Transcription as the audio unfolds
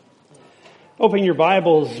Open your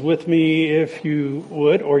Bibles with me, if you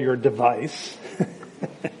would, or your device,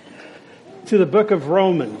 to the book of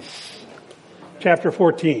Romans, chapter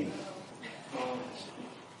 14.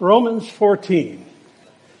 Romans 14.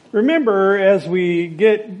 Remember, as we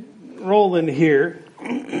get rolling here,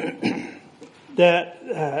 that,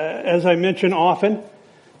 as I mention often,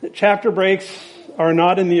 that chapter breaks are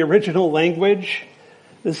not in the original language.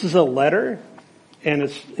 This is a letter, and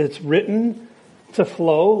it's written to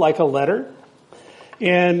flow like a letter.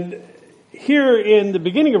 And here in the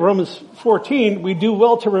beginning of Romans 14, we do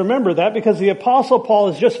well to remember that because the Apostle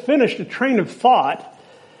Paul has just finished a train of thought,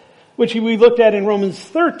 which we looked at in Romans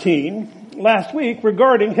 13 last week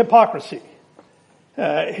regarding hypocrisy.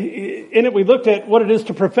 In it, we looked at what it is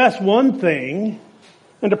to profess one thing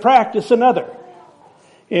and to practice another.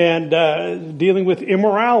 And dealing with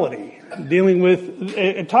immorality, dealing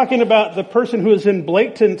with, talking about the person who is in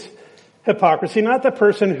blatant hypocrisy, not the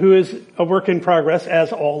person who is a work in progress,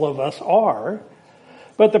 as all of us are,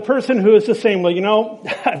 but the person who is just saying, well,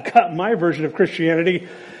 I've got my version of Christianity,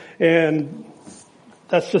 and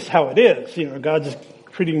that's just how it is. God's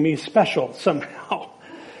treating me special somehow.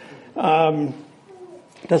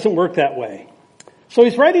 Doesn't work that way. So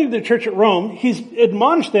he's writing to the church at Rome. He's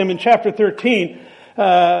admonished them in chapter 13,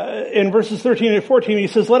 in verses 13 and 14. He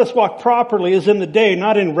says, let us walk properly as in the day,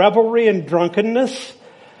 not in revelry and drunkenness,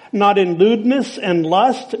 not in lewdness and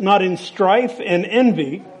lust, not in strife and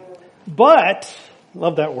envy, but,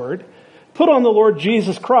 love that word, put on the Lord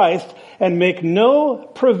Jesus Christ and make no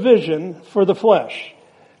provision for the flesh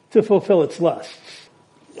to fulfill its lusts.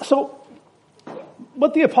 So,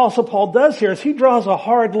 what the Apostle Paul does here is he draws a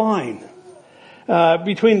hard line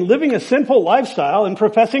between living a sinful lifestyle and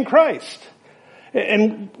professing Christ.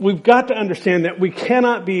 And we've got to understand that we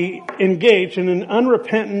cannot be engaged in an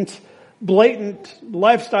unrepentant, blatant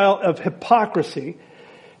lifestyle of hypocrisy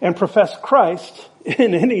and profess Christ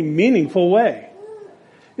in any meaningful way.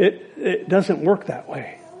 It doesn't work that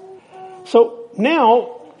way. So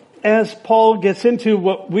now, as Paul gets into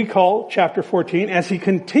what we call chapter 14, as he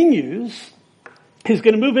continues, he's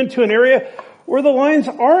going to move into an area where the lines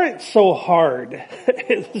aren't so hard.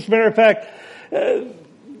 As a matter of fact,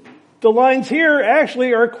 the lines here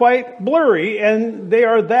actually are quite blurry, and they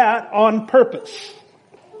are that on purpose.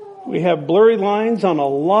 We have blurry lines on a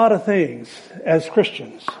lot of things as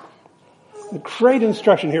Christians. Great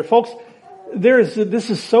instruction here. Folks,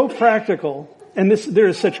 this is so practical, and there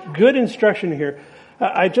is such good instruction here.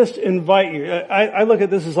 I just invite you. I look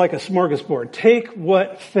at this as like a smorgasbord. Take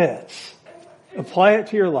what fits. Apply it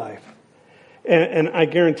to your life. And I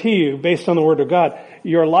guarantee you, based on the Word of God,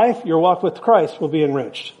 your life, your walk with Christ will be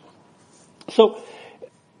enriched. So,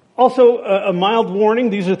 also, a mild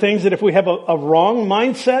warning. These are things that if we have a wrong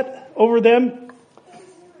mindset over them,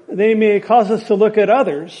 they may cause us to look at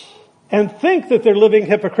others and think that they're living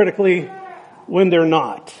hypocritically when they're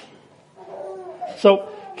not.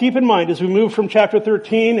 So, keep in mind, as we move from chapter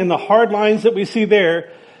 13 and the hard lines that we see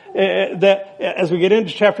there, that as we get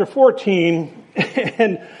into chapter 14,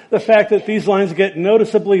 and the fact that these lines get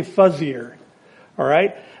noticeably fuzzier. All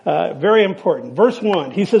right? Very important. Verse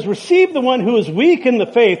 1, he says, receive the one who is weak in the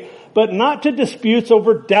faith, but not to disputes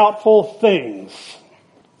over doubtful things.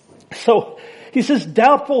 So, he says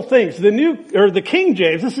doubtful things. The King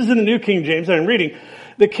James, this is in the New King James that I'm reading.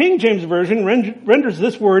 The King James Version renders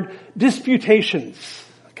this word disputations.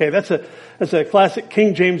 Okay, that's a classic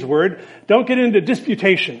King James word. Don't get into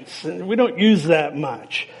disputations. We don't use that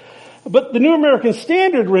much. But the New American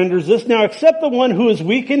Standard renders this, now accept the one who is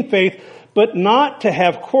weak in faith, but not to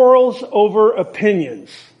have quarrels over opinions.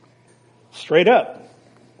 Straight up.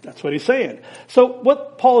 That's what he's saying. So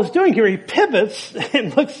what Paul is doing here, he pivots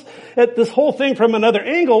and looks at this whole thing from another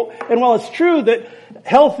angle. And while it's true that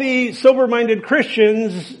healthy, sober-minded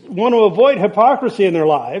Christians want to avoid hypocrisy in their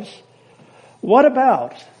lives, what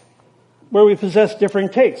about where we possess differing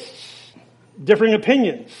tastes, differing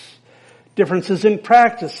opinions, differences in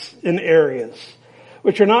practice in areas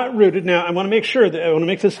which are not rooted? Now, I want to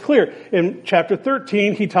make this clear. In chapter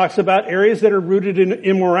 13, he talks about areas that are rooted in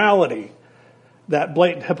immorality, that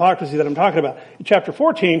blatant hypocrisy that I'm talking about. In chapter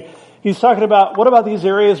 14, he's talking about what about these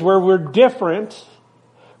areas where we're different,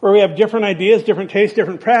 where we have different ideas, different tastes,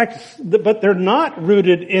 different practice, but they're not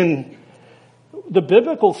rooted in the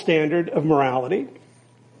biblical standard of morality,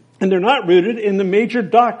 and they're not rooted in the major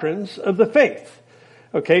doctrines of the faith.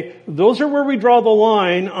 Okay, those are where we draw the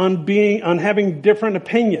line on having different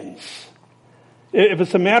opinions. If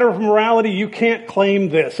it's a matter of morality, you can't claim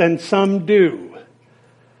this, and some do.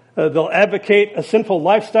 They'll advocate a sinful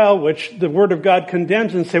lifestyle, which the Word of God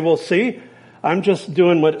condemns, and say, well, see, I'm just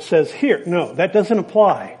doing what it says here. No, that doesn't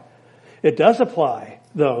apply. It does apply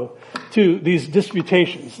though, to these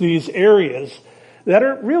disputations, these areas that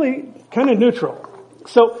are really kind of neutral.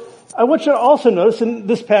 So I want you to also notice in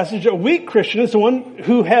this passage, a weak Christian is the one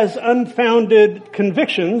who has unfounded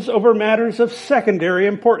convictions over matters of secondary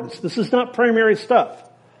importance. This is not primary stuff.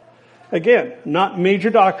 Again, not major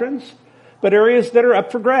doctrines, but areas that are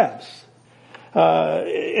up for grabs.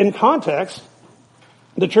 In context,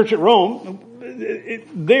 the church at Rome,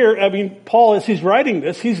 Paul, as he's writing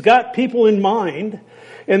this, he's got people in mind,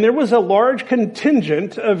 and there was a large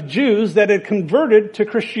contingent of Jews that had converted to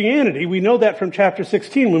Christianity. We know that from chapter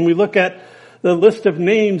 16 when we look at the list of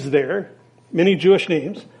names there, many Jewish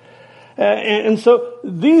names. And so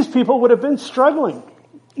these people would have been struggling.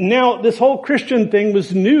 Now, this whole Christian thing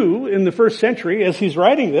was new in the first century as he's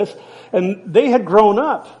writing this, and they had grown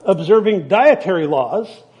up observing dietary laws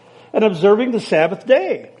and observing the Sabbath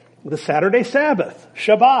day, the Saturday Sabbath,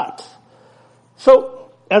 Shabbat. So,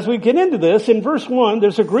 as we get into this, in verse 1,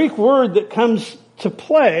 there's a Greek word that comes to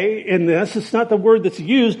play in this. It's not the word that's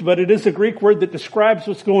used, but it is a Greek word that describes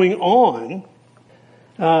what's going on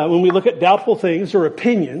when we look at doubtful things or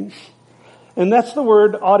opinions. And that's the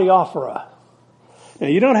word adiaphora. Now,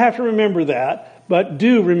 you don't have to remember that, but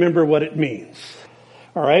do remember what it means.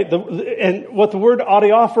 All right? And what the word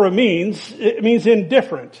adiaphora means, it means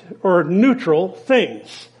indifferent or neutral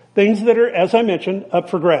things. Things that are, as I mentioned, up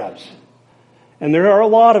for grabs. And there are a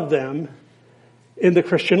lot of them in the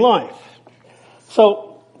Christian life.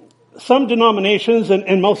 So, some denominations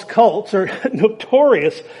and most cults are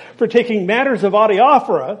notorious for taking matters of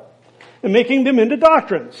adiaphora and making them into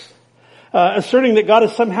doctrines. Asserting that God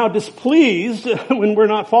is somehow displeased when we're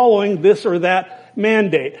not following this or that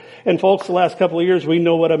mandate. And folks, the last couple of years, we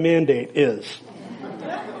know what a mandate is.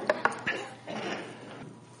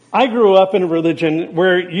 I grew up in a religion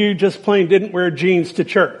where you just plain didn't wear jeans to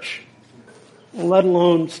church, let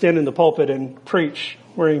alone stand in the pulpit and preach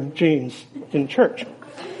wearing jeans in church.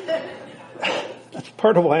 That's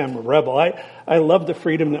part of why I'm a rebel. I love the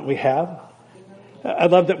freedom that we have. I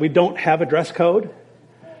love that we don't have a dress code.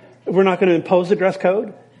 We're not going to impose a dress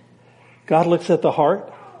code. God looks at the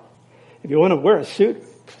heart. If you want to wear a suit,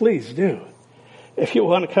 please do. If you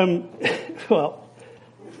want to come, well,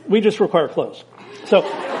 we just require clothes. So,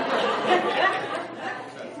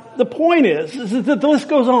 the point is that the list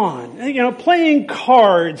goes on. You know, playing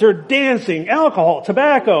cards or dancing, alcohol,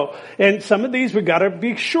 tobacco. And some of these we've got to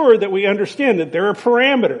be sure that we understand that there are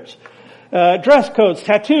parameters. Dress codes,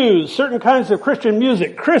 tattoos, certain kinds of Christian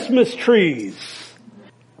music, Christmas trees.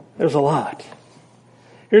 There's a lot.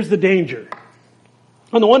 Here's the danger.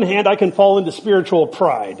 On the one hand, I can fall into spiritual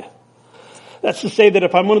pride. That's to say that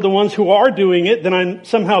if I'm one of the ones who are doing it, then I'm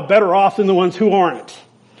somehow better off than the ones who aren't.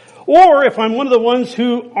 Or if I'm one of the ones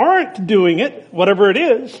who aren't doing it, whatever it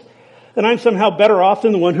is, then I'm somehow better off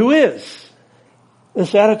than the one who is.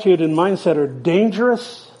 This attitude and mindset are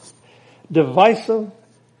dangerous, divisive,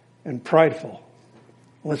 and prideful.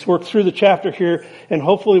 Let's work through the chapter here, and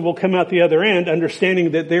hopefully we'll come out the other end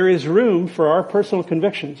understanding that there is room for our personal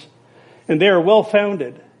convictions. And they are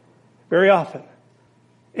well-founded, very often.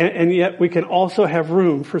 And yet we can also have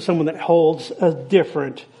room for someone that holds a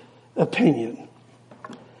different opinion.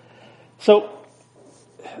 So,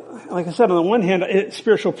 like I said, on the one hand,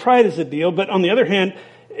 spiritual pride is a deal, but on the other hand,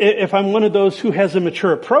 if I'm one of those who has a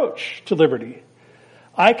mature approach to liberty,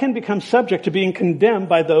 I can become subject to being condemned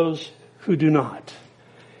by those who do not.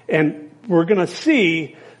 And we're going to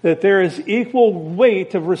see that there is equal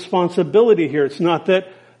weight of responsibility here. It's not that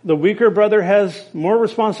the weaker brother has more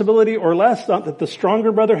responsibility or less, not that the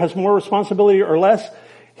stronger brother has more responsibility or less.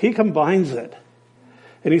 He combines it.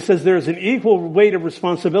 And he says there's an equal weight of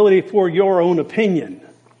responsibility for your own opinion.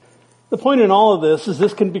 The point in all of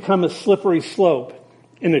this can become a slippery slope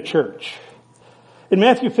in a church. In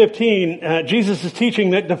Matthew 15, Jesus is teaching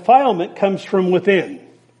that defilement comes from within.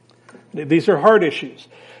 These are hard issues.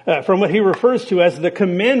 From what he refers to as the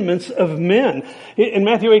commandments of men. In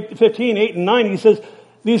Matthew 15, 8 and 9, he says,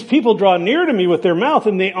 these people draw near to me with their mouth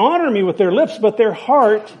and they honor me with their lips, but their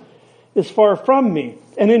heart is far from me.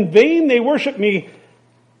 And in vain they worship me,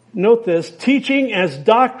 note this, teaching as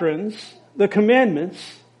doctrines the commandments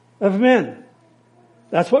of men.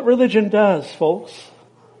 That's what religion does, folks.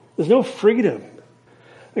 There's no freedom.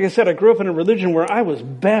 Like I said, I grew up in a religion where I was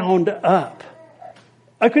bound up.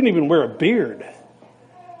 I couldn't even wear a beard,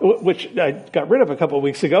 which I got rid of a couple of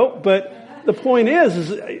weeks ago. But the point is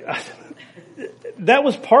that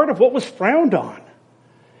was part of what was frowned on.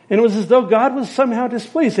 And it was as though God was somehow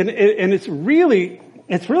displeased. And it's really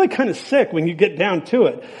kind of sick when you get down to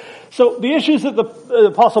it. So the issues that the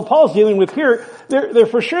Apostle Paul is dealing with here, they're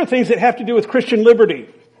for sure things that have to do with Christian liberty.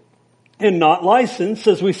 and not licensed,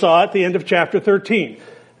 as we saw at the end of chapter 13.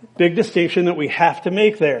 Big distinction that we have to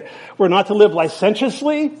make there. We're not to live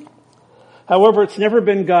licentiously. However, it's never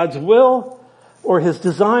been God's will or his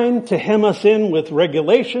design to hem us in with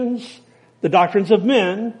regulations, the doctrines of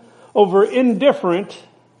men, over indifferent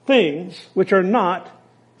things which are not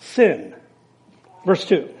sin. Verse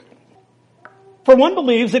 2. For one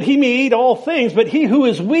believes that he may eat all things, but he who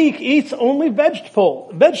is weak eats only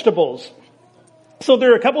vegetables. So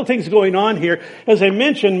there are a couple of things going on here. As I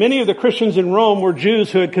mentioned, many of the Christians in Rome were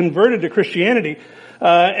Jews who had converted to Christianity,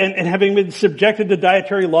 and having been subjected to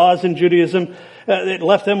dietary laws in Judaism, it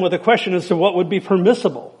left them with a question as to what would be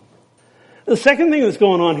permissible. The second thing that's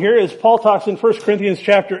going on here is Paul talks in 1 Corinthians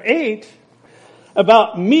chapter 8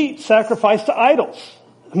 about meat sacrificed to idols.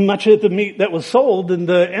 Much of the meat that was sold in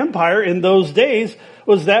the empire in those days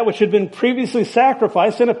was that which had been previously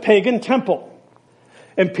sacrificed in a pagan temple.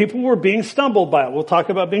 And people were being stumbled by it. We'll talk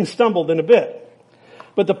about being stumbled in a bit.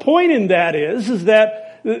 But the point in that is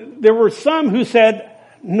that there were some who said,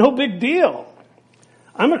 no big deal.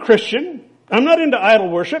 I'm a Christian. I'm not into idol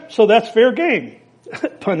worship, so that's fair game.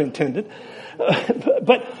 Pun intended.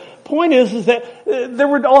 But point is that there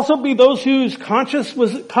would also be those whose conscience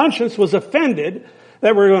was offended,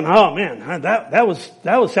 that were going, oh man, that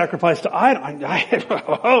was sacrificed to idol.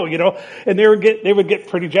 And they would get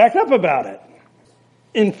pretty jacked up about it.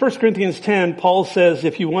 In 1 Corinthians 10, Paul says,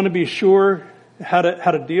 if you want to be sure how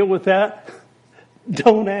to deal with that,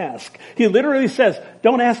 don't ask. He literally says,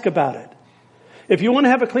 don't ask about it. If you want to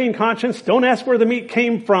have a clean conscience, don't ask where the meat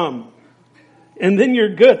came from. And then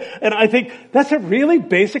you're good. And I think that's a really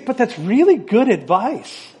basic, but that's really good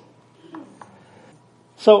advice.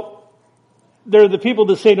 So, there are the people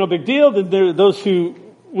that say no big deal, then there are those who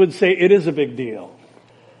would say it is a big deal.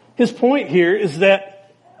 His point here is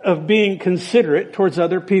that of being considerate towards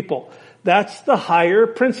other people. That's the higher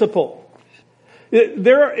principle.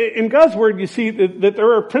 In God's Word, you see that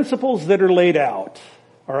there are principles that are laid out.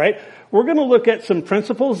 All right? We're going to look at some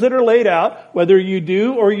principles that are laid out, whether you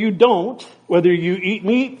do or you don't, whether you eat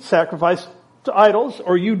meat sacrificed to idols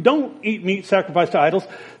or you don't eat meat sacrificed to idols.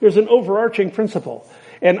 There's an overarching principle.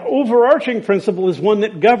 An overarching principle is one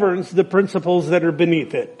that governs the principles that are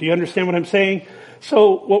beneath it. Do you understand what I'm saying?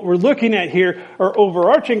 So what we're looking at here are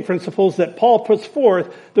overarching principles that Paul puts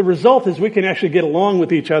forth. The result is we can actually get along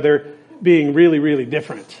with each other being really, really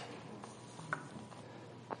different.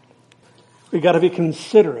 We've got to be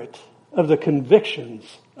considerate of the convictions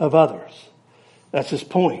of others. That's his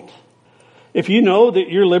point. If you know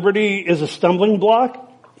that your liberty is a stumbling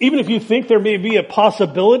block, even if you think there may be a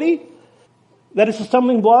possibility that it's a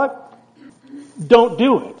stumbling block, don't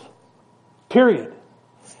do it. Period.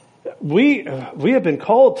 We have been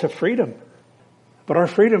called to freedom, but our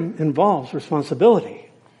freedom involves responsibility.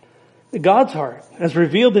 God's heart, as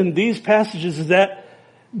revealed in these passages, is that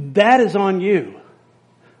is on you.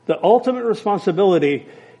 The ultimate responsibility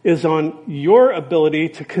is on your ability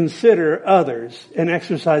to consider others and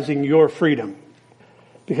exercising your freedom.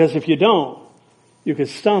 Because if you don't, you could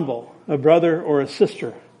stumble a brother or a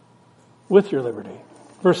sister with your liberty.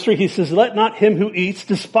 Verse 3, he says, let not him who eats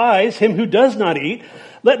despise him who does not eat.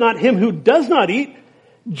 Let not him who does not eat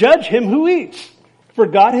judge him who eats, for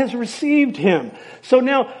God has received him. So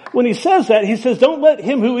now, when he says that, he says, don't let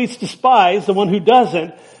him who eats despise the one who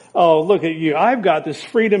doesn't. Oh, look at you. I've got this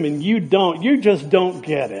freedom and you don't. You just don't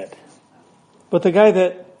get it. But the guy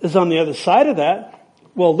that is on the other side of that,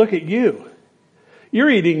 well, look at you. You're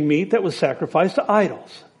eating meat that was sacrificed to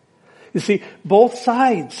idols. You see, both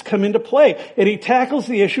sides come into play, and he tackles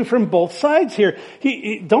the issue from both sides here.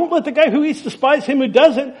 Don't let the guy who eats despise him who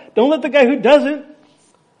doesn't. Don't let the guy who doesn't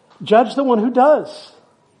judge the one who does.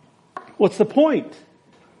 What's the point?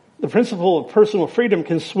 The principle of personal freedom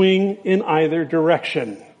can swing in either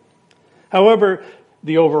direction. However,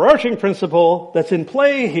 the overarching principle that's in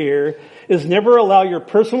play here is never allow your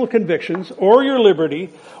personal convictions or your liberty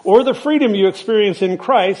or the freedom you experience in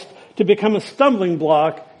Christ to become a stumbling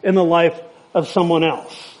block in the life of someone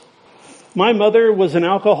else. My mother was an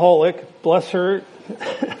alcoholic. Bless her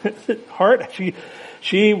heart.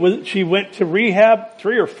 She went to rehab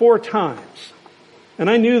 3 or 4 times. And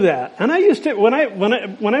I knew that. And I used to, when I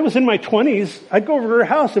was in my 20s, I'd go over to her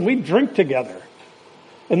house and we'd drink together.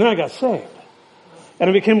 And then I got saved. And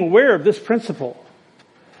I became aware of this principle.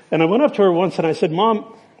 And I went up to her once and I said,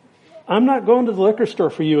 Mom, I'm not going to the liquor store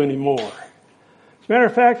for you anymore. As a matter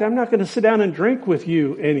of fact, I'm not going to sit down and drink with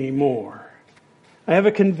you anymore. I have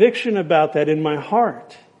a conviction about that in my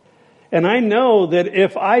heart. And I know that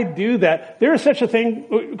if I do that, there is such a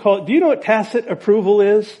thing called, do you know what tacit approval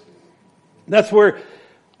is? That's where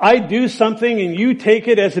I do something and you take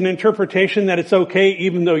it as an interpretation that it's okay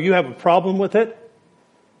even though you have a problem with it,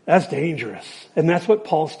 that's dangerous. And that's what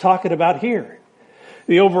Paul's talking about here.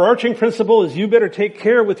 The overarching principle is you better take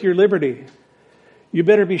care with your liberty. You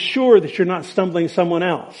better be sure that you're not stumbling someone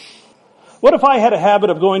else. What if I had a habit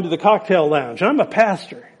of going to the cocktail lounge? I'm a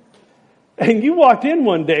pastor. And you walked in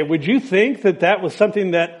one day, would you think that that was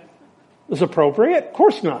something that was appropriate? Of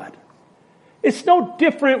course not. It's no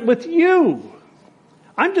different with you.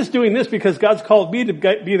 I'm just doing this because God's called me to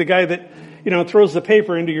be the guy that, throws the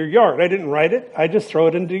paper into your yard. I didn't write it. I just throw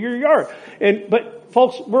it into your yard. But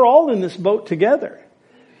folks, we're all in this boat together.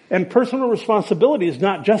 And personal responsibility is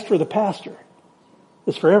not just for the pastor.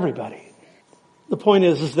 It's for everybody. The point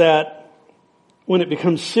is that when it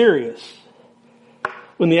becomes serious,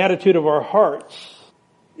 when the attitude of our hearts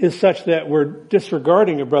is such that we're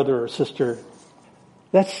disregarding a brother or sister,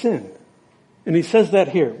 that's sin. And he says that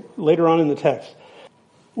here, later on in the text.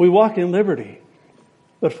 We walk in liberty.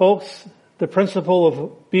 But folks, the principle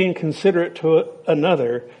of being considerate to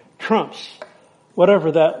another trumps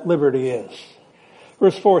whatever that liberty is.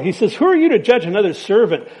 Verse 4, he says, who are you to judge another's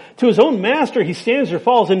servant? To his own master he stands or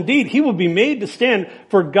falls. Indeed, he will be made to stand,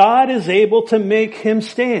 for God is able to make him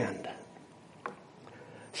stand.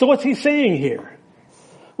 So what's he saying here?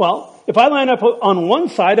 Well, if I line up on one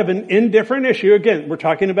side of an indifferent issue, again, we're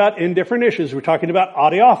talking about indifferent issues. We're talking about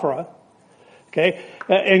adiaphora. Okay?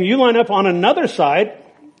 And you line up on another side,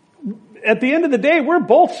 at the end of the day, we're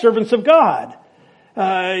both servants of God.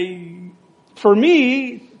 For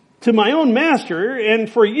me, to my own master, and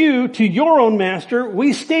for you, to your own master,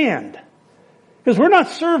 we stand. Because we're not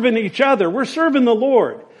serving each other, we're serving the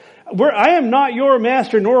Lord. I am not your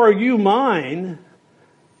master, nor are you mine,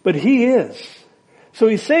 but he is. So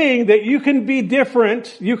he's saying that you can be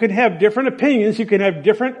different, you can have different opinions, you can have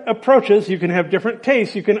different approaches, you can have different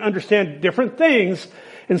tastes, you can understand different things,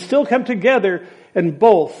 and still come together and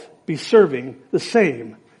both be serving the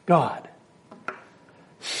same God.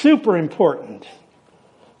 Super important.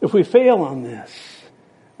 If we fail on this,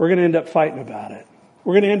 we're going to end up fighting about it.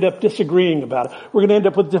 We're going to end up disagreeing about it. We're going to end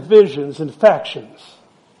up with divisions and factions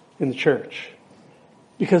in the church.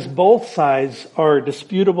 Because both sides are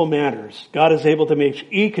disputable matters. God is able to make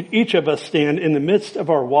each of us stand in the midst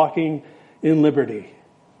of our walking in liberty.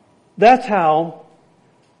 That's how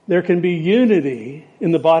there can be unity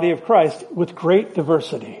in the body of Christ with great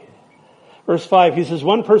diversity. Verse 5, he says,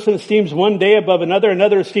 one person esteems one day above another,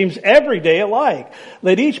 another esteems every day alike.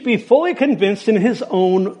 Let each be fully convinced in his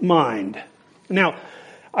own mind. Now,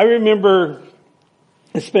 I remember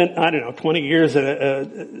I spent, 20 years at a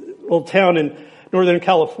little town in Northern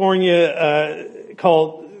California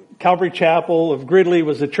called Calvary Chapel of Gridley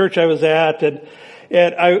was the church I was at.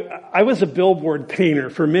 And I was a billboard painter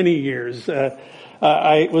for many years.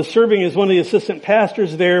 I was serving as one of the assistant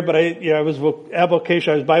pastors there, but I was avocational,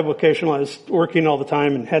 I was bivocational. I was working all the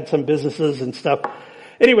time and had some businesses and stuff.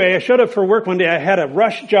 Anyway, I showed up for work one day. I had a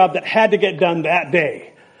rush job that had to get done that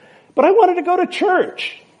day. But I wanted to go to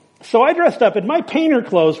church. So I dressed up in my painter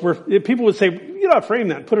clothes where people would say, frame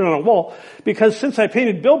that and put it on a wall. Because since I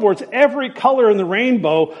painted billboards, every color in the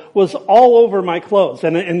rainbow was all over my clothes.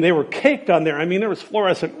 And they were caked on there. There was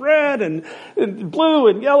fluorescent red and blue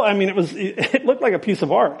and yellow. It looked like a piece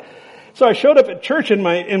of art. So I showed up at church in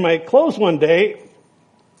my clothes one day.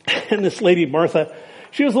 And this lady, Martha,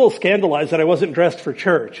 she was a little scandalized that I wasn't dressed for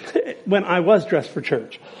church when I was dressed for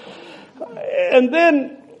church. And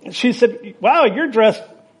then she said, wow, you're dressed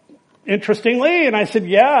interestingly. And I said,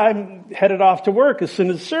 yeah, I'm headed off to work as soon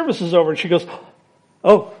as the service is over. And she goes,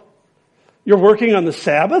 oh, you're working on the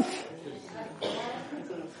Sabbath?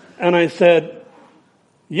 And I said,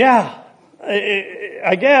 yeah,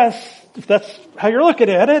 I guess, if that's how you're looking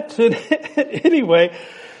at it. And anyway,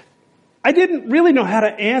 I didn't really know how to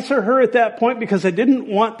answer her at that point because I didn't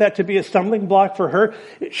want that to be a stumbling block for her.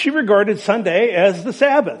 She regarded Sunday as the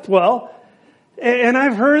Sabbath. Well, and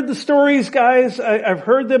I've heard the stories, guys. I've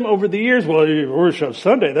heard them over the years. Well, you worship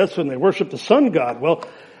Sunday. That's when they worship the sun god. Well,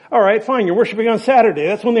 all right, fine. You're worshiping on Saturday.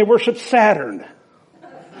 That's when they worship Saturn.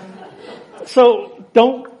 So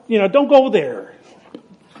don't go there.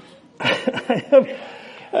 I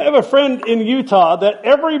have a friend in Utah that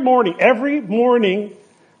every morning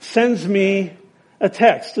sends me a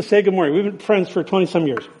text to say good morning. We've been friends for 20 some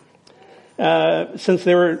years. Since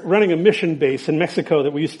they were running a mission base in Mexico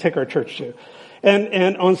that we used to take our church to.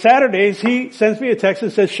 And on Saturdays, he sends me a text that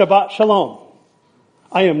says, Shabbat Shalom.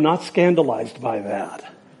 I am not scandalized by that.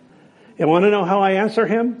 You want to know how I answer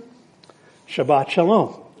him? Shabbat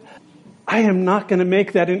Shalom. I am not going to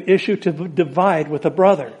make that an issue to divide with a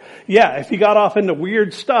brother. Yeah, if he got off into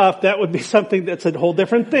weird stuff, that would be something that's a whole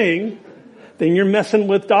different thing. then you're messing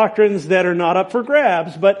with doctrines that are not up for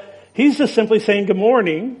grabs. But he's just simply saying good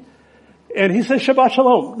morning. And he says Shabbat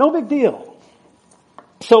Shalom. No big deal.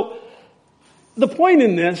 So the point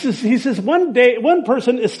in this is he says one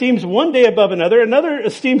person esteems one day above another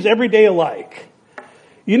esteems every day alike.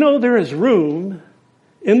 You know, there is room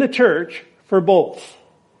in the church for both.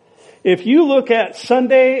 If you look at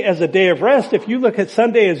Sunday as a day of rest, if you look at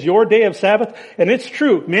Sunday as your day of Sabbath, and it's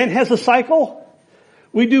true, man has a cycle.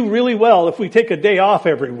 We do really well if we take a day off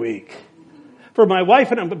every week. For my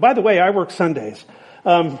wife and I, by the way, I work Sundays.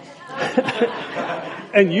 And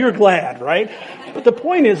you're glad, right? But the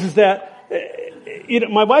point is that,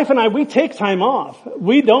 my wife and I, we take time off.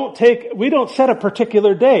 We don't set a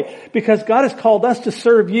particular day because God has called us to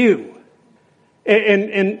serve you.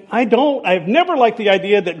 And I've never liked the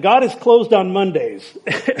idea that God is closed on Mondays.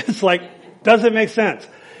 It's like, doesn't make sense.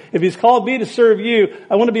 If he's called me to serve you,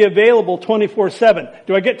 I want to be available 24/7.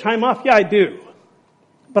 Do I get time off? Yeah, I do.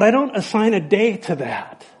 But I don't assign a day to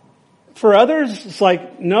that. For others, it's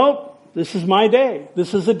like, nope, this is my day.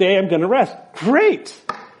 This is a day I'm going to rest. Great.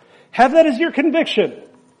 Have that as your conviction.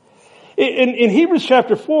 In Hebrews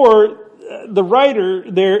chapter 4, the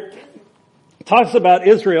writer there talks about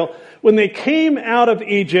Israel when they came out of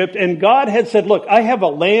Egypt and God had said, look, I have a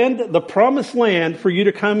land, the promised land for you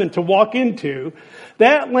to come and to walk into.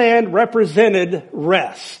 That land represented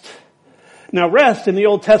rest. Now rest in the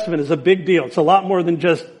Old Testament is a big deal. It's a lot more than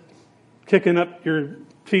just kicking up your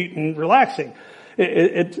feet and relaxing.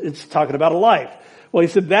 It's talking about a life. Well, he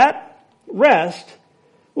said that rest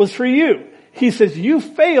was for you. He says you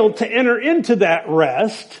failed to enter into that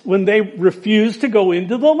rest when they refused to go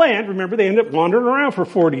into the land. Remember, they ended up wandering around for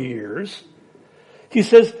 40 years. He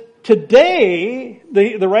says, today,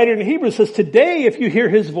 the writer in Hebrews says, today, if you hear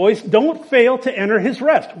his voice, don't fail to enter his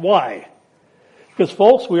rest. Why? Because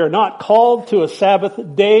folks, we are not called to a Sabbath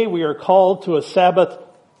day. We are called to a Sabbath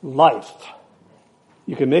life.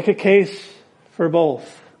 You can make a case for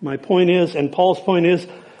both. My point is, and Paul's point is,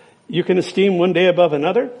 you can esteem one day above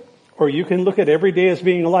another, or you can look at every day as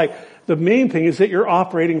being alike. The main thing is that you're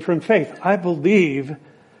operating from faith. I believe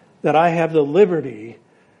that I have the liberty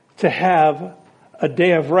to have a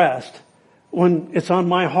day of rest when it's on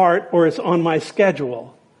my heart or it's on my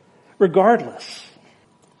schedule, regardless.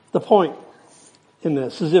 The point in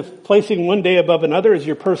this is if placing one day above another is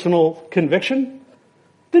your personal conviction,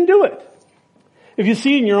 then do it. If you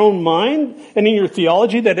see in your own mind and in your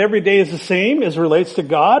theology that every day is the same as relates to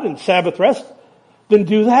God and Sabbath rest, then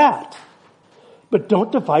do that. But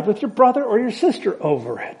don't divide with your brother or your sister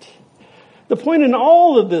over it. The point in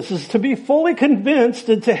all of this is to be fully convinced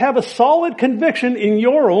and to have a solid conviction in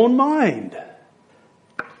your own mind.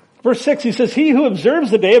 Verse 6, he says, he who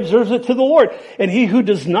observes the day observes it to the Lord. And he who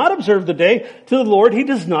does not observe the day to the Lord, he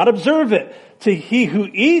does not observe it. To he who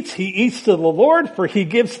eats, he eats to the Lord, for he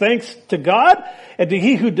gives thanks to God. And to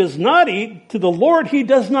he who does not eat, to the Lord he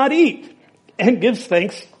does not eat, and gives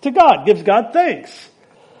thanks to God, gives God thanks.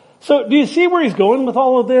 So do you see where he's going with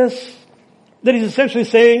all of this? That he's essentially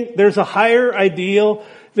saying there's a higher ideal,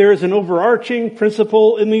 there is an overarching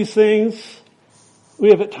principle in these things. We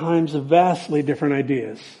have at times vastly different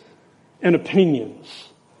ideas and opinions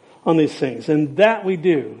on these things. And that we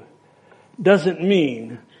do doesn't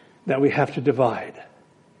mean that we have to divide.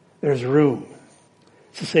 There's room.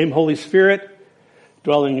 It's the same Holy Spirit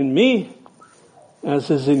dwelling in me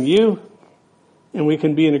as is in you. And we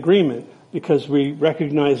can be in agreement because we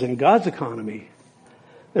recognize in God's economy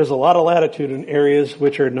there's a lot of latitude in areas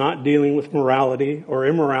which are not dealing with morality or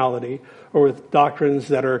immorality or with doctrines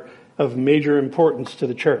that are of major importance to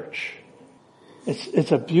the church.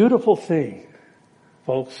 It's a beautiful thing,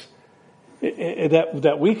 folks,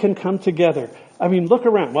 that we can come together. I mean, look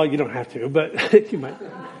around. Well, you don't have to, but you might.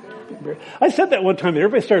 I said that one time and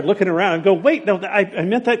everybody started looking around and go, wait, no, I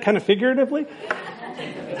meant that kind of figuratively.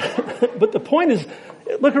 But the point is,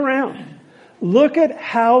 look around. Look at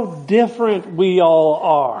how different we all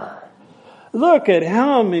are. Look at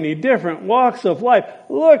how many different walks of life.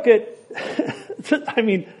 Look at, I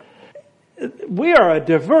mean, we are a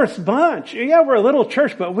diverse bunch. Yeah, we're a little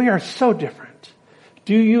church, but we are so different.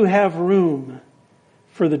 Do you have room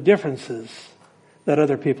for the differences that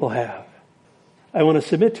other people have? I want to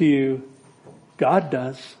submit to you, God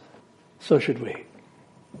does. So should we.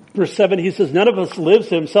 Verse 7, he says, none of us lives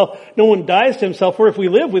to himself. No one dies to himself. For if we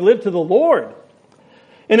live to the Lord.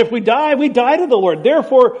 And if we die to the Lord.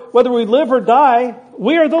 Therefore, whether we live or die,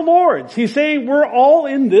 we are the Lord's. He's saying we're all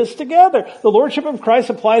in this together. The Lordship of Christ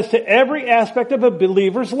applies to every aspect of a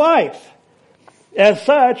believer's life. As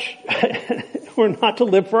such, we're not to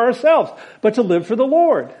live for ourselves, but to live for the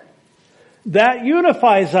Lord. That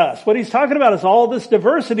unifies us. What he's talking about is all this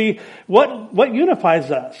diversity. What unifies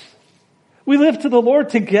us? We live to the Lord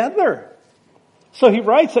together. So he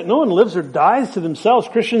writes that no one lives or dies to themselves.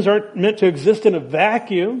 Christians aren't meant to exist in a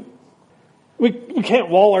vacuum. We can't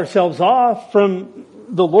wall ourselves off from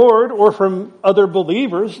the Lord or from other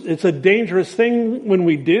believers. It's a dangerous thing when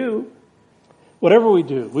we do. Whatever we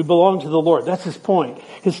do, we belong to the Lord. That's his point.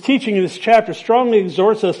 His teaching in this chapter strongly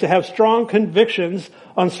exhorts us to have strong convictions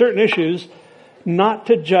on certain issues, not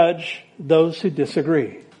to judge those who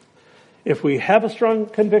disagree. If we have a strong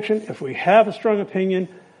conviction, if we have a strong opinion,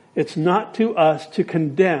 it's not to us to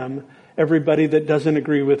condemn everybody that doesn't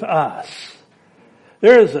agree with us.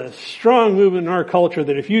 There is a strong movement in our culture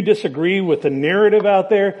that if you disagree with the narrative out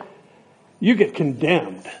there, you get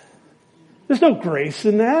condemned. There's no grace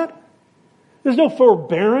in that. There's no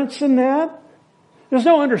forbearance in that. There's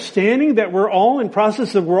no understanding that we're all in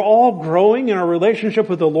process of, we're all growing in our relationship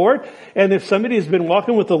with the Lord. And if somebody has been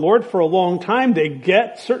walking with the Lord for a long time, they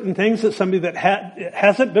get certain things that somebody that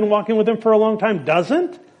hasn't been walking with him for a long time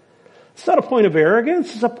doesn't. It's not a point of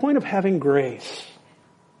arrogance. It's a point of having grace.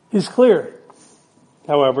 He's clear,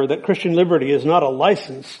 however, that Christian liberty is not a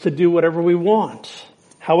license to do whatever we want,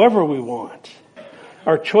 however we want.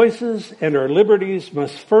 Our choices and our liberties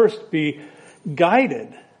must first be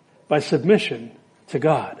guided by submission to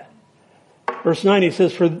God. Verse 9, he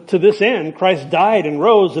says, "For to this end Christ died and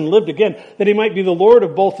rose and lived again, that he might be the Lord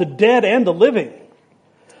of both the dead and the living."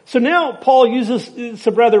 So now Paul uses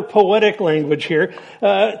some rather poetic language here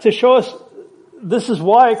to show us this is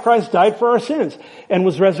why Christ died for our sins and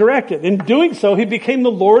was resurrected. In doing so, he became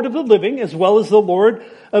the Lord of the living as well as the Lord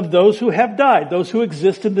of those who have died, those who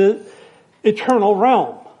exist in the eternal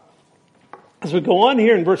realm. As we go on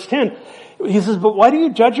here in verse 10, he says, "But why do you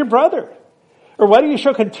judge your brother? Or why do you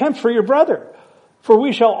show contempt for your brother? For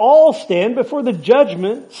we shall all stand before the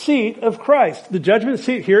judgment seat of Christ." The judgment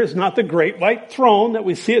seat here is not the great white throne that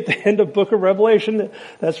we see at the end of book of Revelation.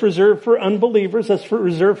 That's reserved for unbelievers. That's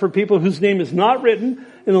reserved for people whose name is not written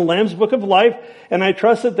in the Lamb's book of life. And I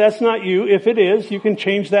trust that that's not you. If it is, you can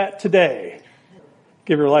change that today.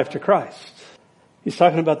 Give your life to Christ. He's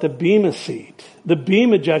talking about the Bema seat, the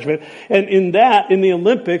Bema judgment. And in the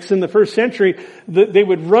Olympics in the first century, they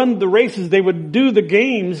would run the races, they would do the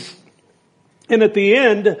games, and at the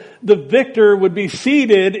end, the victor would be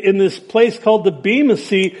seated in this place called the Bema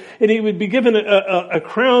seat, and he would be given a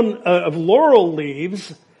crown of laurel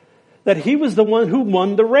leaves that he was the one who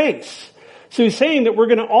won the race. So he's saying that we're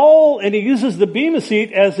going to all, and he uses the Bema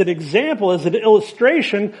seat as an example, as an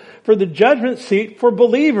illustration for the judgment seat for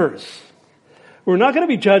believers. We're not going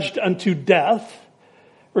to be judged unto death.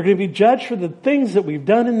 We're going to be judged for the things that we've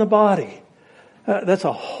done in the body. That's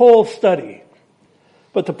a whole study.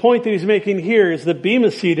 But the point that he's making here is the Bema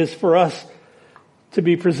seat is for us to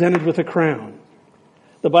be presented with a crown.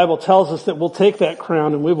 The Bible tells us that we'll take that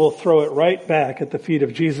crown and we will throw it right back at the feet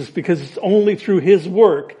of Jesus, because it's only through his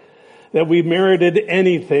work that we merited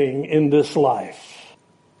anything in this life.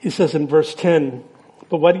 He says in verse 10,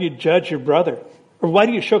 "But why do you judge your brother? Or why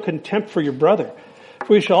do you show contempt for your brother?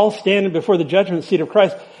 For we shall all stand before the judgment seat of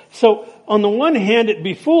Christ." So on the one hand, it'd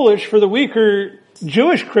be foolish for the weaker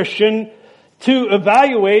Jewish Christian to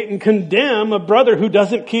evaluate and condemn a brother who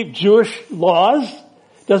doesn't keep Jewish laws,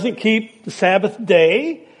 doesn't keep the Sabbath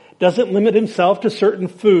day, doesn't limit himself to certain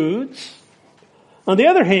foods. On the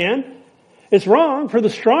other hand, it's wrong for the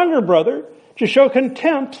stronger brother to show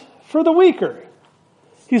contempt for the weaker.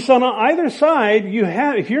 He said on either side,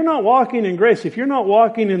 if you're not walking in grace, if you're not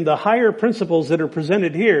walking in the higher principles that are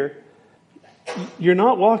presented here, you're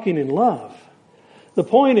not walking in love. The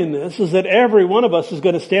point in this is that every one of us is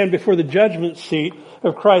going to stand before the judgment seat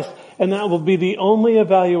of Christ, and that will be the only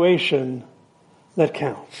evaluation that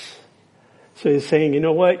counts. So he's saying, you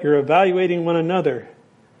know what? You're evaluating one another,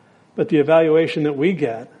 but the evaluation that we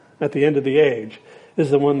get at the end of the age is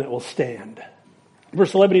the one that will stand.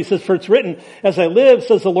 Verse 11, he says, "For it's written, as I live,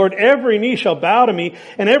 says the Lord, every knee shall bow to me,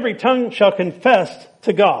 and every tongue shall confess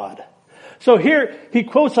to God." So here he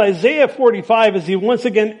quotes Isaiah 45 as he once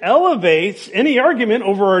again elevates any argument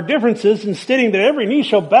over our differences in stating that every knee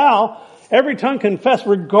shall bow, every tongue confess,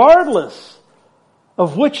 regardless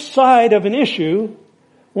of which side of an issue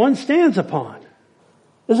one stands upon.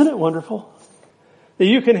 Isn't it wonderful that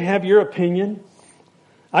you can have your opinion,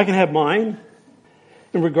 I can have mine,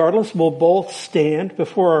 and regardless, we'll both stand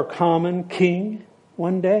before our common King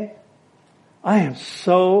one day? I am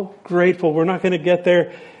so grateful. We're not going to get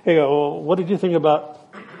there. Hey, well, what did you think about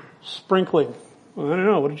sprinkling? Well, I don't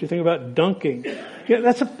know. What did you think about dunking?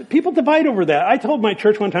 Yeah, people divide over that. I told my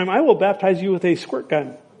church one time, I will baptize you with a squirt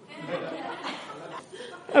gun.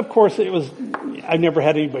 Of course, it was, I've never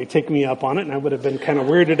had anybody take me up on it, and I would have been kind of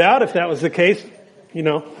weirded out if that was the case.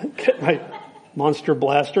 Get my monster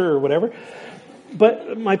blaster or whatever.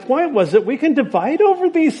 But my point was that we can divide over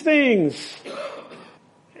these things.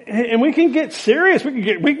 And we can get serious. We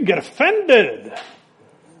can get offended.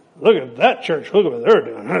 Look at that church. Look at what they're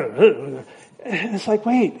doing. And it's like,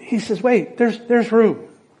 he says, there's room.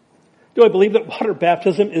 Do I believe that water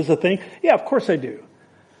baptism is a thing? Yeah, of course I do.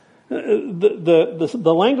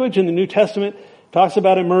 The language in the New Testament talks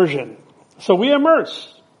about immersion. So we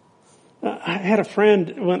immerse. I had a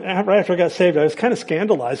friend, right after I got saved, I was kind of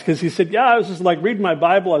scandalized because he said, I was just like reading my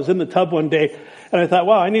Bible. I was in the tub one day and I thought,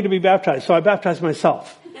 wow, I need to be baptized. So I baptized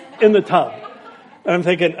myself in the tub. And I'm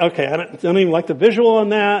thinking, okay, I don't even like the visual on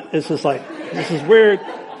that. It's just like, this is weird.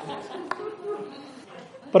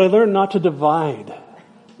 But I learned not to divide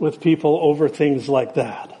with people over things like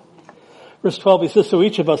that. Verse 12, he says, so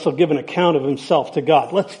each of us will give an account of himself to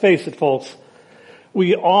God. Let's face it, folks.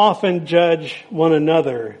 We often judge one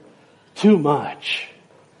another too much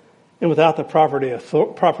and without the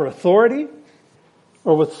proper authority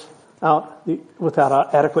or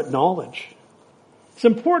without adequate knowledge. It's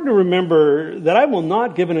important to remember that I will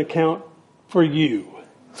not give an account for you.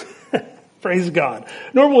 Praise God.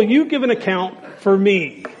 Nor will you give an account for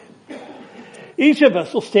me. Each of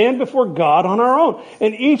us will stand before God on our own,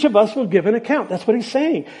 and each of us will give an account. That's what he's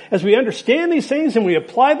saying. As we understand these things and we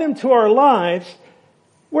apply them to our lives,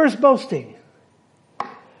 where's boasting?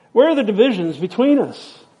 Where are the divisions between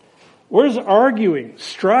us? Where's arguing,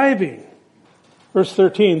 striving? Verse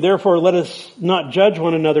 13, therefore let us not judge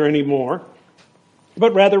one another anymore,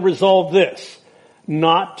 but rather resolve this,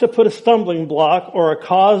 not to put a stumbling block or a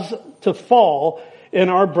cause to fall in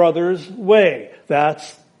our brother's way.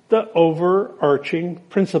 That's the overarching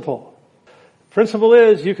principle. Principle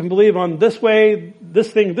is you can believe on this way,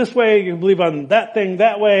 this thing this way, you can believe on that thing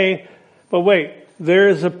that way, but wait, there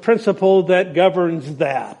is a principle that governs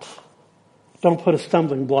that. Don't put a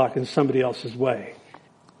stumbling block in somebody else's way.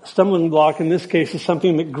 A stumbling block in this case is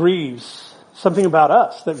something that grieves, something about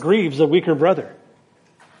us that grieves a weaker brother.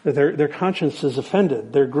 Their conscience is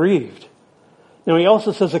offended. They're grieved. Now he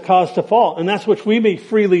also says a cause to fall, and that's which we may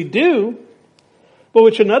freely do, but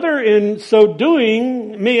which another in so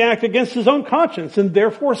doing may act against his own conscience and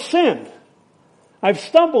therefore sin. I've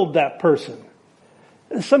stumbled that person.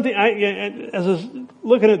 Something as I was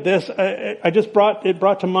looking at this, it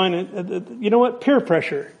brought to mind, you know what? Peer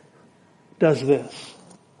pressure does this.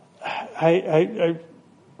 I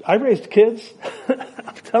raised kids.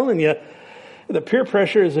 I'm telling you, the peer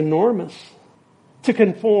pressure is enormous to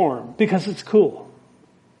conform because it's cool.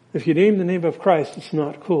 If you name the name of Christ, it's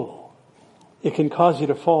not cool. It can cause you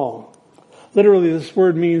to fall. Literally, this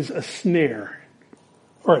word means a snare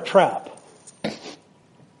or a trap.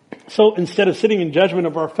 So instead of sitting in judgment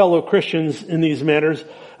of our fellow Christians in these matters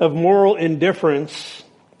of moral indifference,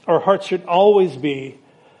 our hearts should always be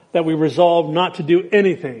that we resolve not to do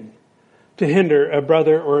anything to hinder a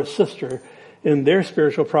brother or a sister in their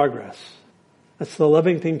spiritual progress. That's the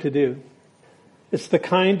loving thing to do. It's the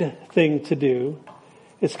kind thing to do.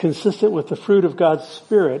 It's consistent with the fruit of God's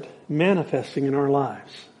Spirit manifesting in our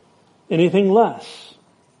lives. Anything less,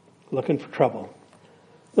 looking for trouble.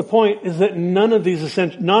 The point is that none of these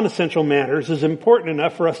non-essential matters is important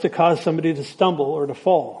enough for us to cause somebody to stumble or to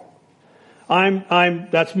fall.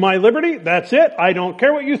 That's my liberty. That's it. I don't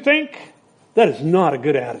care what you think. That is not a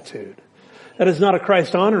good attitude. That is not a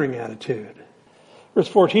Christ-honoring attitude. Verse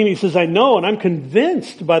 14, he says, I know and I'm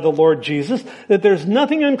convinced by the Lord Jesus that there's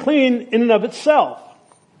nothing unclean in and of itself.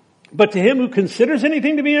 But to him who considers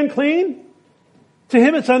anything to be unclean, to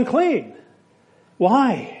him it's unclean.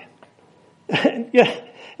 Why? Yeah.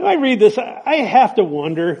 When I read this, I have to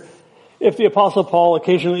wonder if the Apostle Paul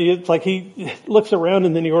occasionally, it's like he looks around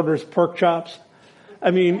and then he orders pork chops.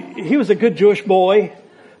 I mean, he was a good Jewish boy,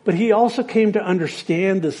 but he also came to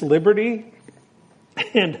understand this liberty.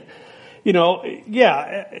 And,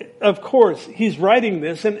 of course, he's writing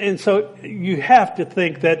this, and so you have to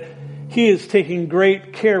think that he is taking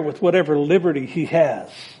great care with whatever liberty he has.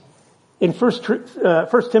 In 1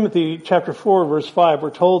 Timothy chapter 4, verse 5,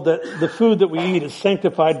 we're told that the food that we eat is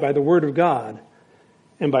sanctified by the word of God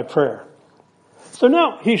and by prayer. So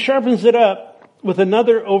now he sharpens it up with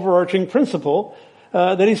another overarching principle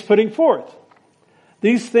that he's putting forth.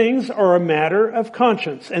 These things are a matter of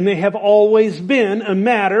conscience, and they have always been a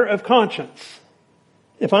matter of conscience.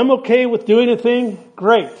 If I'm okay with doing a thing,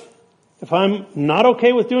 great. If I'm not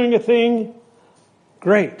okay with doing a thing,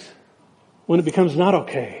 great. When it becomes not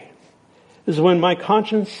okay is when my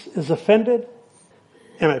conscience is offended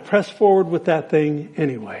and I press forward with that thing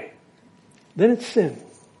anyway. Then it's sin.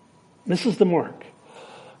 Misses the mark.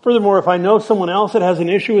 Furthermore, if I know someone else that has an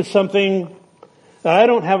issue with something that I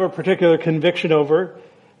don't have a particular conviction over,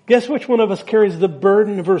 guess which one of us carries the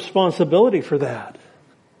burden of responsibility for that?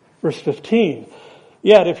 Verse 15.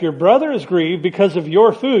 Yet if your brother is grieved because of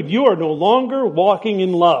your food, you are no longer walking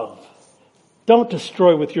in love. Don't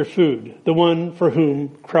destroy with your food the one for whom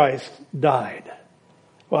Christ died.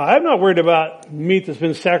 Well, I'm not worried about meat that's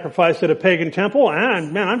been sacrificed at a pagan temple.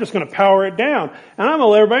 And man, I'm just going to power it down. And I'm going to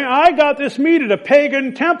let everybody, I got this meat at a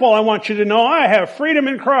pagan temple. I want you to know I have freedom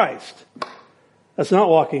in Christ. That's not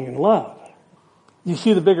walking in love. You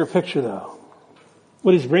see the bigger picture though.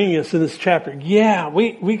 What he's bringing us in this chapter. Yeah,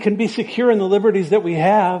 we can be secure in the liberties that we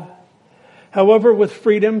have. However, with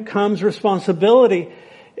freedom comes responsibility.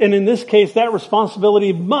 And in this case, that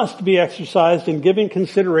responsibility must be exercised in giving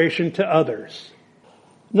consideration to others.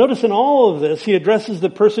 Notice in all of this, he addresses the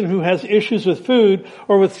person who has issues with food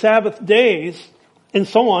or with Sabbath days and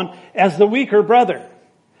so on as the weaker brother.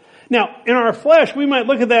 Now, in our flesh, we might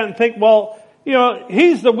look at that and think, well,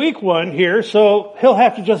 he's the weak one here, so he'll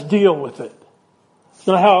have to just deal with it. It's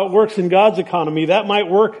not how it works in God's economy. That might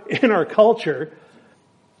work in our culture.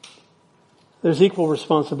 There's equal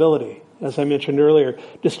responsibility, as I mentioned earlier,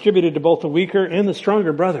 distributed to both the weaker and the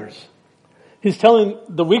stronger brothers. He's telling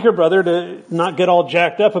the weaker brother to not get all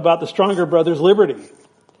jacked up about the stronger brother's liberty.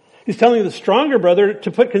 He's telling the stronger brother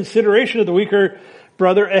to put consideration of the weaker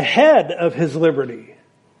brother ahead of his liberty.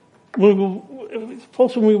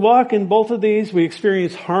 Folks, when we walk in both of these, we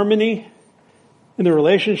experience harmony in the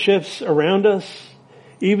relationships around us,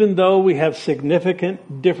 even though we have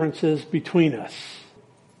significant differences between us.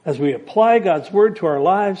 As we apply God's word to our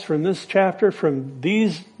lives from this chapter, from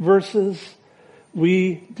these verses,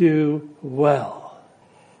 we do well.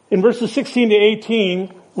 In verses 16 to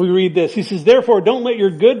 18, we read this. He says, therefore, don't let your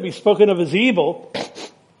good be spoken of as evil,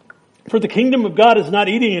 for the kingdom of God is not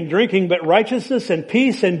eating and drinking, but righteousness and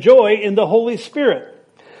peace and joy in the Holy Spirit.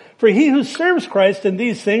 For he who serves Christ in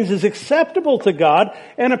these things is acceptable to God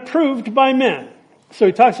and approved by men. So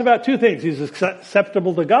he talks about two things. He's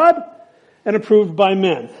acceptable to God and approved by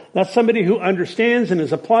men. That's somebody who understands and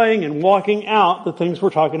is applying and walking out the things we're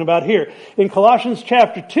talking about here. In Colossians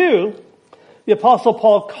chapter 2, the Apostle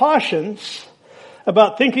Paul cautions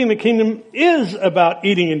about thinking the kingdom is about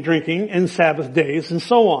eating and drinking and Sabbath days and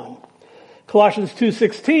so on. Colossians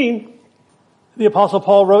 2:16, the Apostle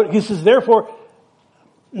Paul wrote, he says, therefore,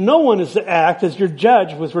 no one is to act as your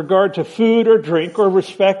judge with regard to food or drink or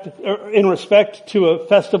in respect to a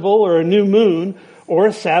festival or a new moon or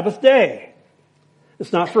a Sabbath day.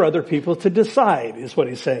 It's not for other people to decide, is what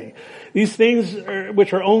he's saying. These things,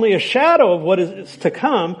 which are only a shadow of what is to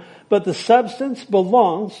come, but the substance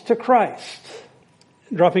belongs to Christ.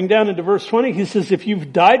 Dropping down into verse 20, he says, if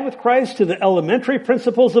you've died with Christ to the elementary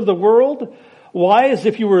principles of the world, why, as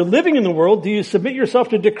if you were living in the world, do you submit yourself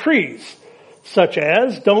to decrees, such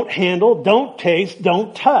as don't handle, don't taste,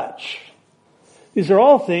 don't touch? These are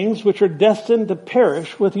all things which are destined to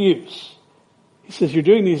perish with use. He says you're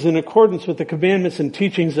doing these in accordance with the commandments and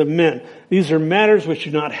teachings of men. These are matters which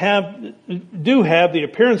do have the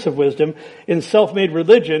appearance of wisdom in self-made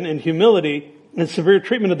religion and humility and severe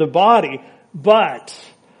treatment of the body, but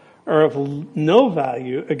are of no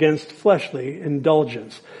value against fleshly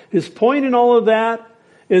indulgence. His point in all of that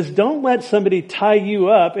is don't let somebody tie you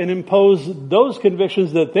up and impose those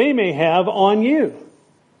convictions that they may have on you.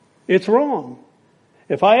 It's wrong.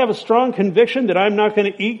 If I have a strong conviction that I'm not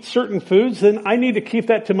going to eat certain foods, then I need to keep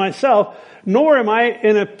that to myself, nor am I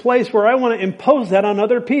in a place where I want to impose that on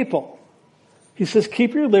other people. He says,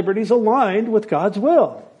 keep your liberties aligned with God's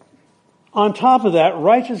will. On top of that,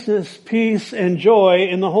 righteousness, peace, and joy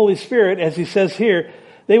in the Holy Spirit, as he says here,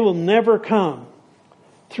 they will never come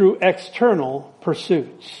through external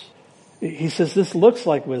pursuits. He says this looks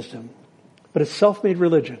like wisdom, but it's self-made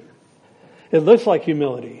religion. It looks like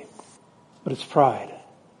humility, but it's pride.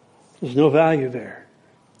 There's no value there.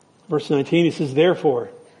 Verse 19, he says, therefore,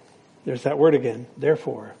 there's that word again,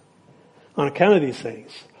 therefore, on account of these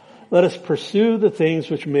things, let us pursue the things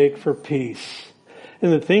which make for peace,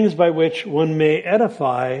 and the things by which one may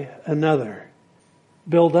edify another.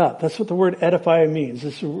 Build up. That's what the word edify means.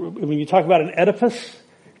 When you talk about an edifice,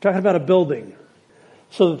 you're talking about a building.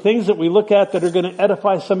 So the things that we look at that are going to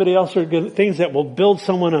edify somebody else are things that will build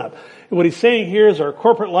someone up. And what he's saying here is our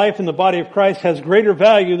corporate life in the body of Christ has greater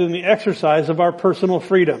value than the exercise of our personal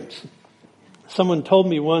freedoms. Someone told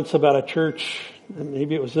me once about a church,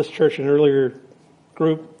 maybe it was this church, an earlier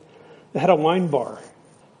group, that had a wine bar.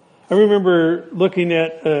 I remember looking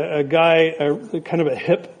at a guy, kind of a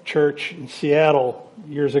hip church in Seattle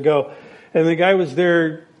years ago, and the guy was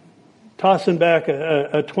there tossing back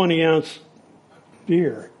a 20-ounce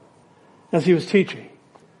beer as he was teaching.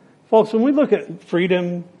 Folks, when we look at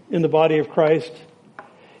freedom in the body of Christ,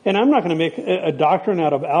 and I'm not going to make a doctrine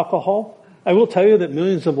out of alcohol. I will tell you that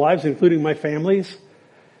millions of lives, including my family's,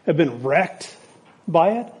 have been wrecked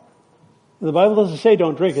by it. The Bible doesn't say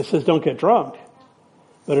don't drink. It says don't get drunk.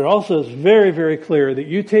 But it also is very, very clear that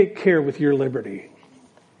you take care with your liberty.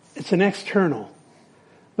 It's an external,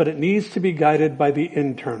 but it needs to be guided by the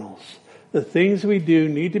internals. The things we do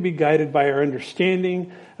need to be guided by our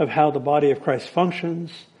understanding of how the body of Christ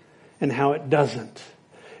functions and how it doesn't.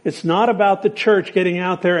 It's not about the church getting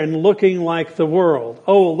out there and looking like the world.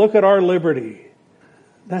 Oh, look at our liberty.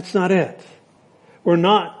 That's not it. We're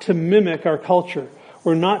not to mimic our culture.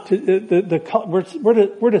 We're not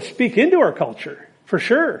to, we're to speak into our culture, for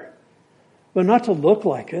sure. But not to look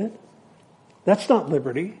like it. That's not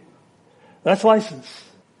liberty. That's license.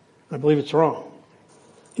 I believe it's wrong.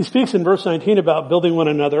 He speaks in verse 19 about building one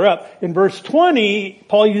another up. In verse 20,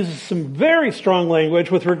 Paul uses some very strong language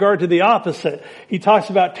with regard to the opposite. He talks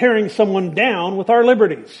about tearing someone down with our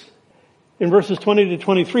liberties. In verses 20 to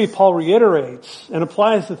 23, Paul reiterates and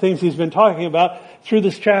applies the things he's been talking about through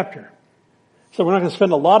this chapter. So we're not going to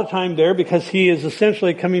spend a lot of time there because he is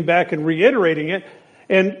essentially coming back and reiterating it.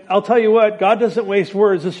 And I'll tell you what, God doesn't waste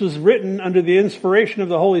words. This was written under the inspiration of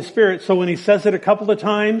the Holy Spirit. So when he says it a couple of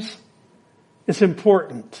times, it's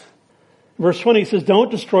important. Verse 20 says,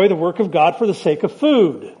 don't destroy the work of God for the sake of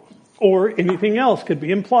food. Or anything else could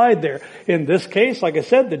be implied there. In this case, like I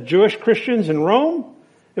said, the Jewish Christians in Rome,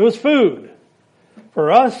 it was food.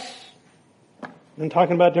 For us, I'm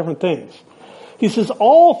talking about different things. He says,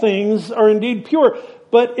 all things are indeed pure,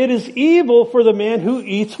 but it is evil for the man who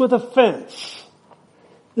eats with offense.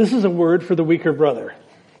 This is a word for the weaker brother.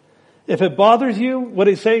 If it bothers you, what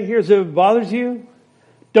he's saying here is if it bothers you,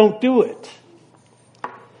 don't do it.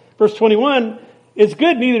 Verse 21, it's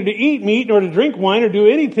good neither to eat meat nor to drink wine or do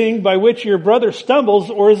anything by which your brother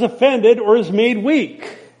stumbles or is offended or is made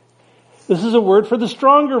weak. This is a word for the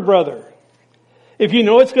stronger brother. If you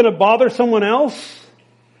know it's going to bother someone else,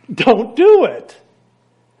 don't do it.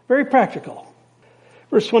 Very practical.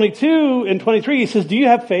 Verse 22 and 23, he says, do you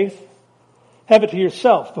have faith? Have it to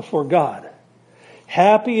yourself before God.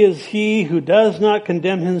 Happy is he who does not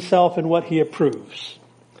condemn himself in what he approves.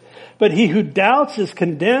 But he who doubts is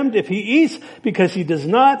condemned if he eats because he does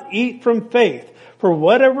not eat from faith. For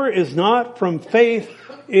whatever is not from faith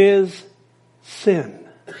is sin.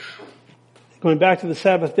 Going back to the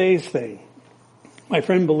Sabbath days thing. My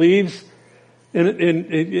friend believes in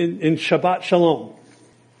Shabbat Shalom.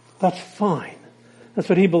 That's fine. That's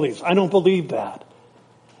what he believes. I don't believe that.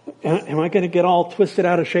 Am I going to get all twisted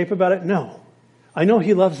out of shape about it? No. I know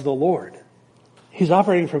he loves the Lord. He's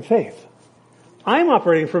operating from faith. I'm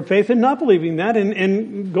operating from faith and not believing that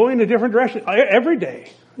and going a different direction. Every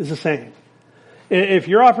day is the same. If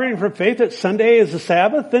you're operating from faith that Sunday is the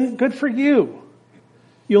Sabbath, then good for you.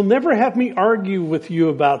 You'll never have me argue with you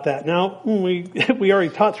about that. Now, we already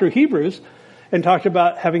taught through Hebrews and talked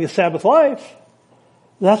about having a Sabbath life.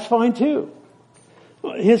 That's fine too.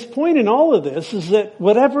 His point in all of this is that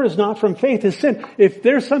whatever is not from faith is sin. If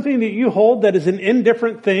there's something that you hold that is an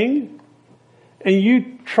indifferent thing, and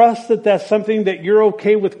you trust that that's something that you're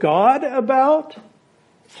okay with God about,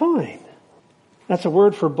 fine. That's a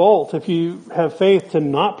word for both. If you have faith to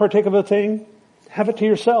not partake of a thing, have it to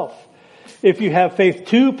yourself. If you have faith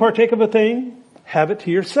to partake of a thing, have it to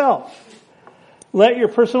yourself. Let your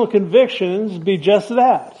personal convictions be just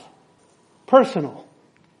that. Personal.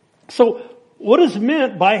 So, what is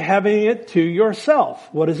meant by having it to yourself?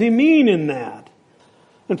 What does he mean in that?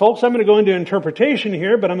 And folks, I'm going to go into interpretation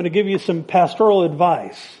here, but I'm going to give you some pastoral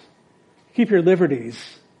advice. Keep your liberties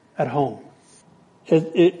at home.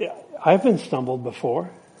 I've been stumbled before,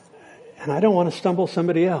 and I don't want to stumble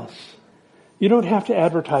somebody else. You don't have to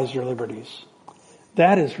advertise your liberties.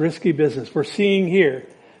 That is risky business. We're seeing here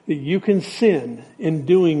that you can sin in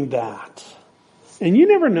doing that. And you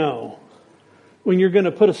never know when you're going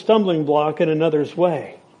to put a stumbling block in another's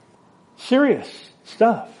way. Serious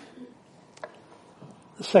stuff.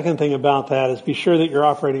 The second thing about that is be sure that you're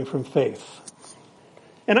operating from faith.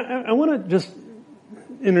 And I want to just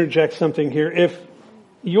interject something here. If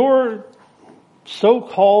your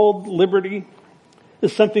so-called liberty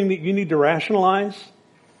is something that you need to rationalize,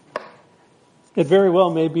 it very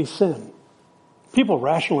well may be sin. People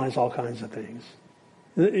rationalize all kinds of things.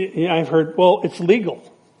 I've heard, well, it's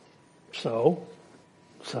legal. So,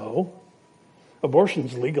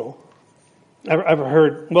 abortion's legal. I've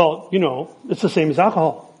heard, well, it's the same as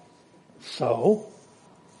alcohol. So,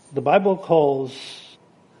 the Bible calls,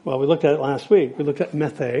 we looked at it last week. We looked at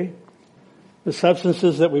methe, the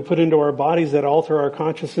substances that we put into our bodies that alter our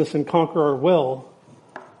consciousness and conquer our will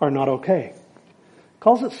are not okay.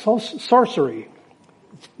 calls it sorcery.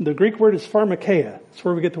 The Greek word is pharmakeia. It's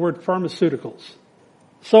where we get the word pharmaceuticals.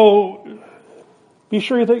 So be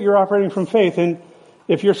sure that you're operating from faith. And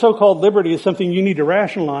if your so-called liberty is something you need to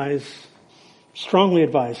rationalize, strongly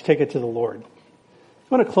advise, take it to the Lord.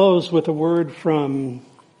 I want to close with a word from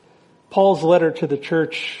Paul's letter to the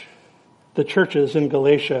churches in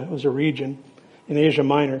Galatia. It was a region in Asia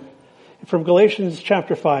Minor. From Galatians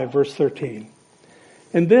chapter 5, verse 13.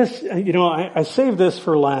 And this, I saved this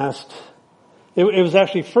for last. It was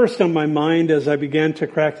actually first on my mind as I began to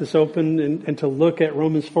crack this open and to look at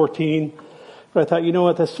Romans 14. But I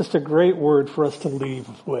thought, that's just a great word for us to leave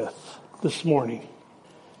with this morning.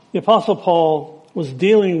 The Apostle Paul was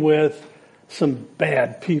dealing with some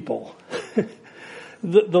bad people.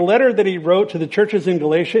 The letter that he wrote to the churches in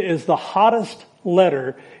Galatia is the hottest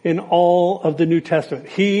letter in all of the New Testament.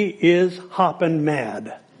 He is hopping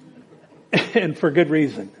mad. And for good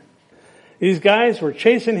reason. These guys were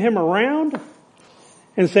chasing him around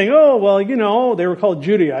and saying, they were called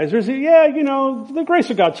Judaizers. The grace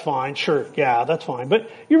of God's fine. Sure, yeah, that's fine. But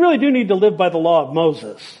you really do need to live by the law of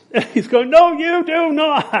Moses. And he's going, no, you do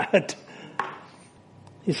not.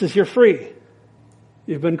 He says, you're free.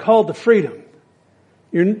 You've been called to freedom.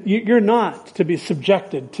 You're not to be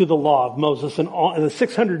subjected to the law of Moses and the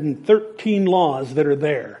 613 laws that are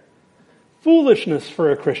there. Foolishness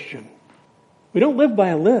for a Christian. We don't live by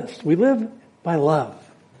a list. We live by love.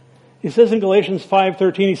 He says in Galatians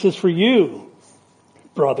 5:13, he says, for you,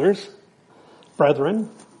 brothers, brethren,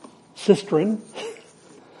 sisterin,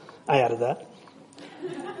 I added that.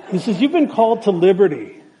 He says, you've been called to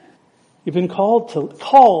liberty. You've been called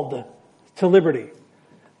to liberty.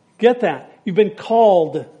 Get that. You've been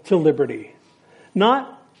called to liberty.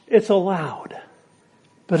 Not it's allowed,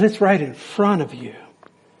 but it's right in front of you.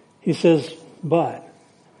 He says, but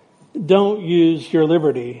don't use your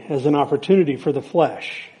liberty as an opportunity for the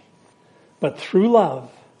flesh, but through love,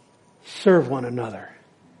 serve one another.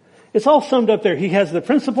 It's all summed up there. He has the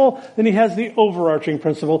principle, then he has the overarching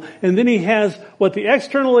principle, and then he has what the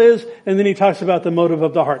external is, and then he talks about the motive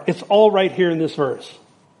of the heart. It's all right here in this verse.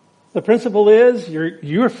 The principle is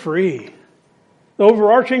you're free. The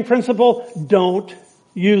overarching principle, don't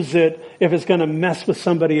use it if it's going to mess with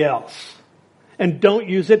somebody else. And don't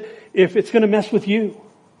use it if it's going to mess with you.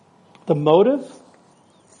 The motive,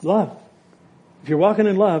 love. If you're walking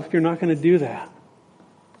in love, you're not going to do that.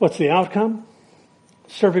 What's the outcome?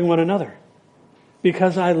 Serving one another.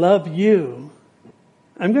 Because I love you,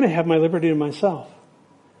 I'm going to have my liberty to myself.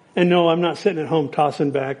 And no, I'm not sitting at home tossing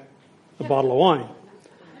back a bottle of wine.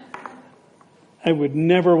 I would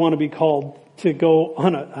never want to be called to go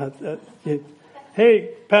on hey,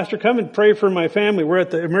 Pastor, come and pray for my family. We're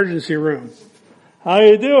at the emergency room. How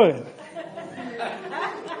you doing?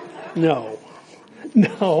 No.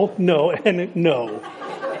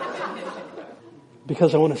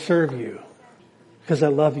 Because I want to serve you. Because I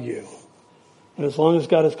love you. And as long as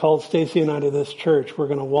God has called Stacy and I to this church, we're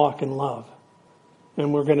going to walk in love.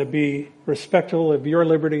 And we're going to be respectful of your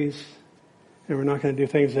liberties. And we're not going to do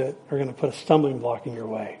things that are going to put a stumbling block in your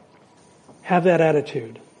way. Have that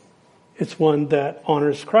attitude. It's one that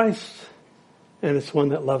honors Christ, and it's one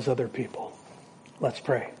that loves other people. Let's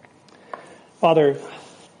pray. Father,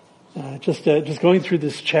 just going through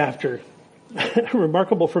this chapter,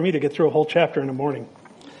 remarkable for me to get through a whole chapter in the morning.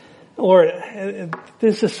 Lord,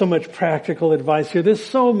 there's just so much practical advice here. There's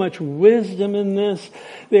so much wisdom in this.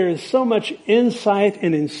 There is so much insight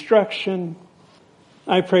and instruction.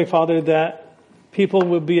 I pray, Father, that people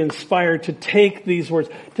will be inspired to take these words,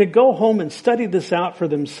 to go home and study this out for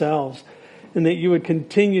themselves, and that you would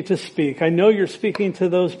continue to speak. I know you're speaking to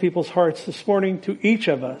those people's hearts this morning, to each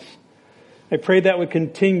of us. I pray that would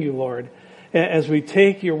continue, Lord, as we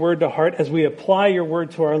take your word to heart, as we apply your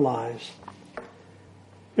word to our lives.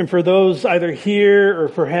 And for those either here or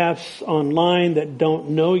perhaps online that don't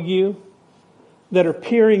know you, that are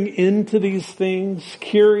peering into these things,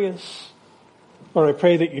 curious, Lord, I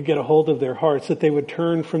pray that you get a hold of their hearts, that they would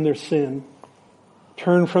turn from their sin,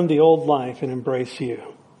 turn from the old life and embrace you.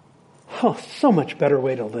 Oh, so much better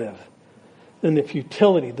way to live than the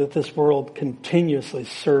futility that this world continuously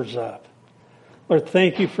serves up. Lord,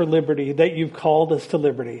 thank you for liberty, that you've called us to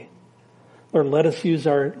liberty. Lord, let us use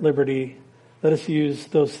our liberty. Let us use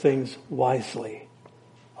those things wisely.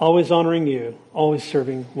 Always honoring you, always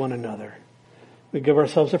serving one another. We give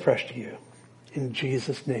ourselves afresh to you. In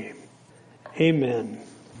Jesus' name. Amen.